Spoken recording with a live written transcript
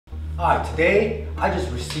Alright, today I just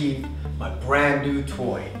received my brand new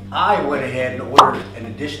toy. I went ahead and ordered an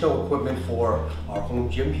additional equipment for our home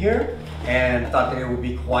gym here and thought that it would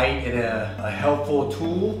be quite a helpful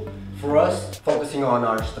tool for us, focusing on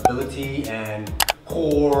our stability and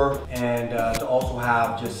core, and to also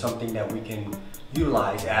have just something that we can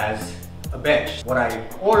utilize as a bench. What I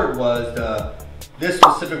ordered was this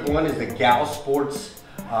specific one is the Galsport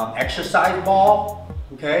exercise ball.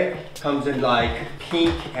 Okay, comes in like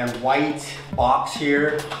pink and white box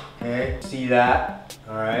here. Okay, see that?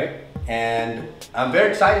 All right, and I'm very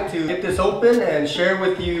excited to get this open and share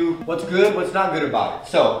with you what's good, what's not good about it.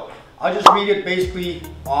 So I'll just read it basically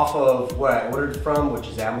off of where I ordered it from, which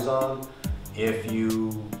is Amazon. If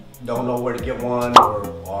you don't know where to get one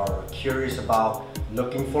or are curious about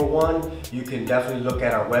looking for one, you can definitely look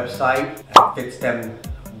at our website at fitstem.net.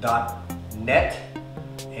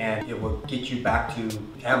 and it will get you back to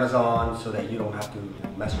Amazon so that you don't have to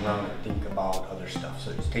mess around and think about other stuff.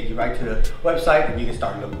 So just take you right to the website and you can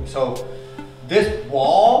start looking. So this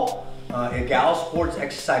ball, a Galsport's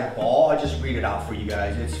exercise ball, I'll just read it out for you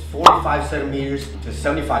guys. It's 45 centimeters to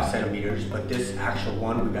 75 centimeters, but this actual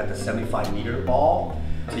one, we got the 75-meter ball.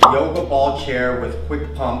 It's a yoga ball chair with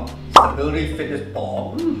quick pump, stability fitness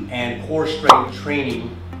ball, and core strength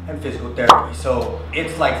training and physical therapy. So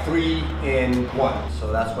it's like 3 in 1.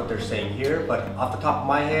 So that's what they're saying here. But off the top of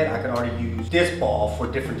my head, I can already use this ball for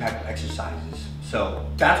different type of exercises. So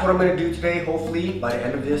that's what I'm gonna do today. Hopefully by the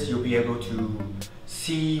end of this, you'll be able to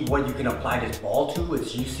see what you can apply this ball to,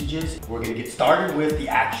 its usages. We're gonna get started with the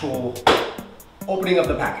actual opening of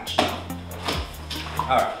the package.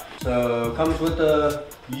 All right, so it comes with the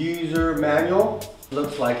user manual.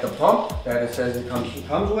 Looks like the pump that it says it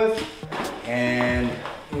comes with. And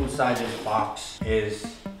inside this box is,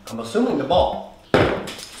 I'm assuming, the ball.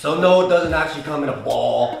 So no, it doesn't actually come in a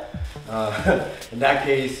ball. In that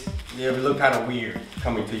case, it would look kind of weird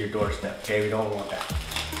coming to your doorstep. Okay, we don't want that.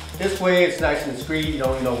 This way, it's nice and discreet. You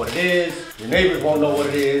don't even know what it is. Your neighbors won't know what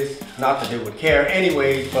it is. Not that they would care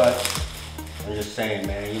anyways, but I'm just saying,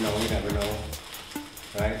 man, you know, you never know,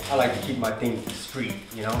 right? I like to keep my things discreet,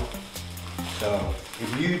 you know? So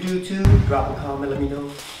if you do too, drop a comment, let me know.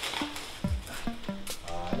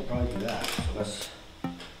 I'll probably do that. So let's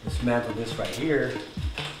dismantle this right here.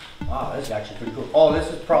 Wow, this is actually pretty cool. Oh, this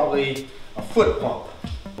is probably a foot pump.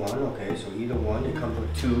 One, okay, so either one, it comes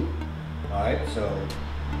with 2. All right, so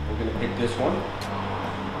we're gonna pick this one.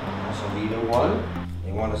 So either one.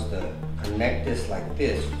 They want us to connect this like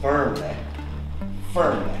this, firmly.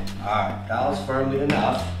 Firmly. All right, that was firmly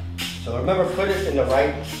enough. So remember, put it in the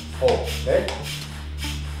right hole, okay?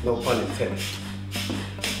 No pun intended.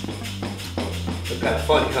 It's kind of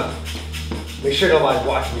funny, huh? Make sure nobody's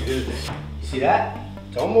watching me do this. You see that?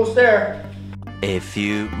 It's almost there. A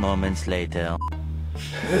few moments later.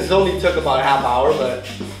 This only took about a half hour, but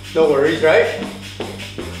no worries, right?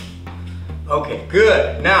 Okay,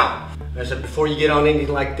 good. Now, as I said, before you get on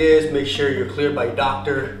anything like this, make sure you're cleared by your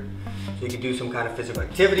doctor so you can do some kind of physical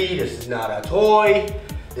activity. This is not a toy.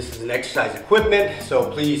 This is an exercise equipment, so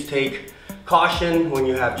please take caution when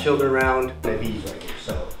you have children around. These right here.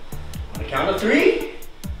 So on the count of 3,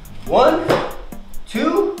 1,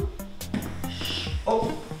 2,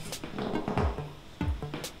 oh.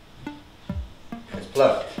 It's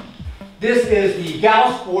plugged. This is the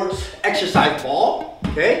Galsport's exercise ball,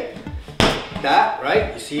 okay? That,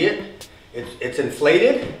 right? You see it? It's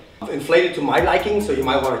inflated. Inflated to my liking, so you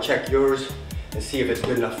might want to check yours and see if it's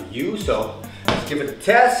good enough for you. So let's give it a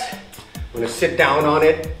test. I'm gonna sit down on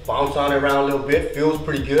it, bounce on it around a little bit. Feels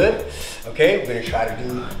pretty good. Okay, we're gonna try to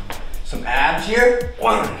do some abs here.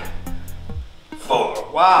 1, 4.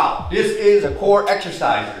 Wow, this is a core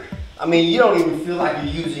exerciser. I mean, you don't even feel like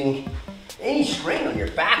you're using any strain on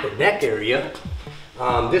your back or neck area.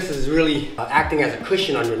 This is really acting as a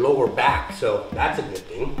cushion on your lower back, so that's a good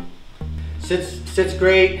thing. Sits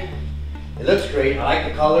great. It looks great. I like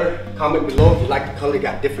the color. Comment below if you like the color. You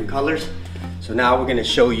got different colors. So now we're gonna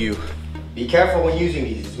show you. Be careful when using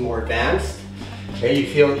these. It's more advanced. Okay,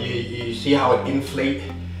 you see how it inflates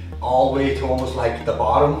all the way to almost like the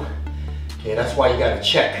bottom. Okay, that's why you gotta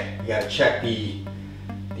check. You gotta check the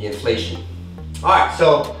inflation. All right,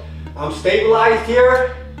 so I'm stabilized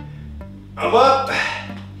here. I'm up.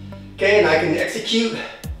 Okay, and I can execute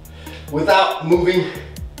without moving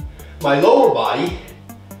my lower body.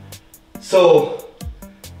 So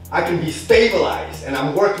I can be stabilized, and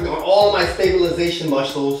I'm working on all my stabilization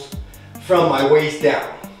muscles from my waist down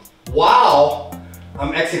while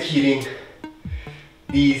I'm executing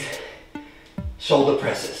these shoulder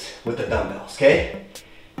presses with the dumbbells, okay?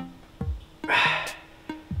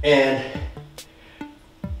 And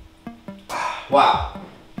wow,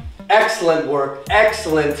 excellent work,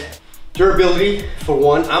 excellent durability for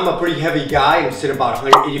one. I'm a pretty heavy guy. I'm sitting about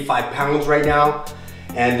 185 pounds right now.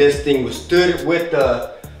 And this thing was stood with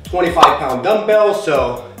the 25-pound dumbbell,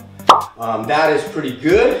 so that is pretty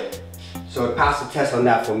good. So it passed the test on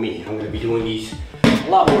that for me. I'm gonna be doing these, a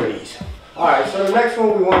lot more of these. All right, so the next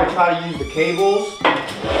one we wanna try to use the cables.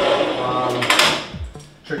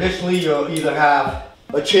 Traditionally, you'll either have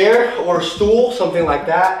a chair or a stool, something like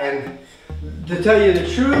that. And to tell you the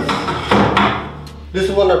truth, this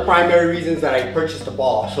is one of the primary reasons that I purchased the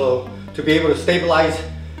ball. So to be able to stabilize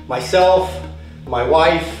myself, my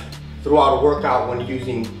wife, throughout a workout when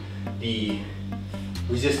using the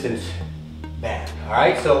resistance band. All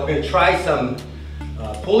right, so we're gonna try some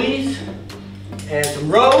pulleys and some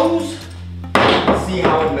rows, see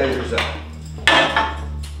how it measures up.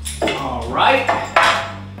 All right,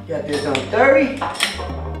 got this on 30.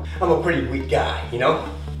 I'm a pretty weak guy, you know?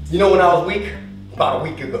 You know when I was weak? About a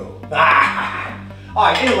week ago. All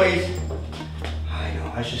right, anyways, I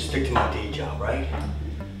know, I should stick to my day job, right?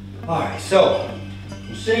 All right, so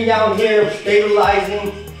I'm sitting down here,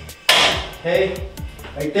 stabilizing, okay,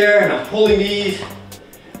 right there, and I'm pulling these,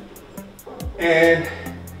 and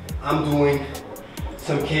I'm doing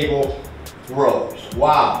some cable rows.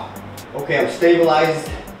 Wow. Okay, I'm stabilized,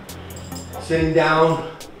 sitting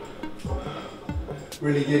down,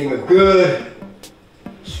 really getting a good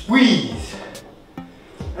squeeze.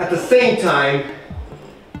 At the same time,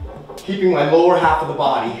 keeping my lower half of the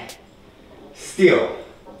body still,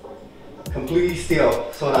 completely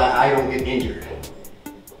still, so that I don't get injured.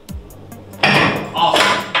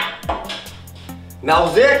 Awesome. And that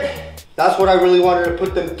was it. That's what I really wanted to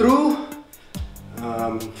put them through.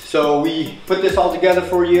 So we put this all together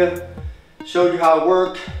for you, showed you how it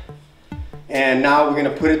worked, and now we're gonna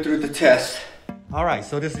put it through the test. All right,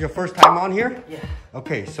 so this is your first time on here? Yeah.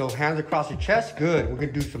 Okay, so hands across your chest, good. We're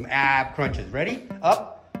gonna do some ab crunches. Ready?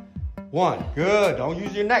 Up, 1, good. Don't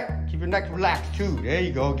use your neck, keep your neck relaxed. 2, there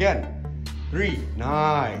you go again. 3,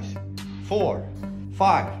 nice. 4,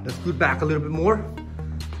 5, let's scoot back a little bit more.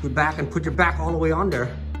 Scoot back and put your back all the way on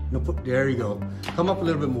there. No, there you go. Come up a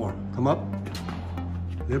little bit more, come up.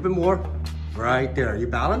 A little bit more, right there. You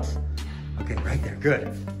balance? Okay, right there, good.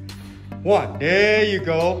 1, there you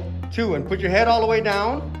go. 2, and put your head all the way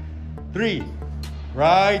down. 3,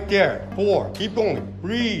 right there. 4, keep going,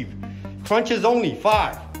 breathe. Crunches only,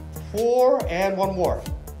 5, 4, and 1 more.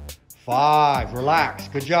 5, relax,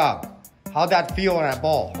 good job. How'd that feel on that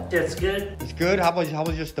ball? That's good. It's good? How was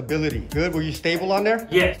your stability? Good, were you stable on there?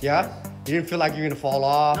 Yes. Yeah? You didn't feel like you're gonna fall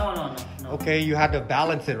off? No. Okay, you had to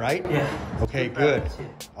balance it, right? Yeah. Okay, good.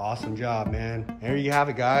 Awesome job, man. There you have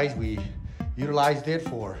it, guys. We utilized it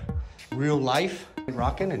for real life.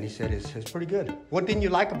 Rocking, and he said it's pretty good. What didn't you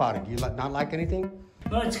like about it? You not like anything?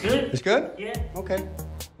 No, it's good. It's good? Yeah. Okay.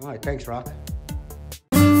 All right, thanks, Rock.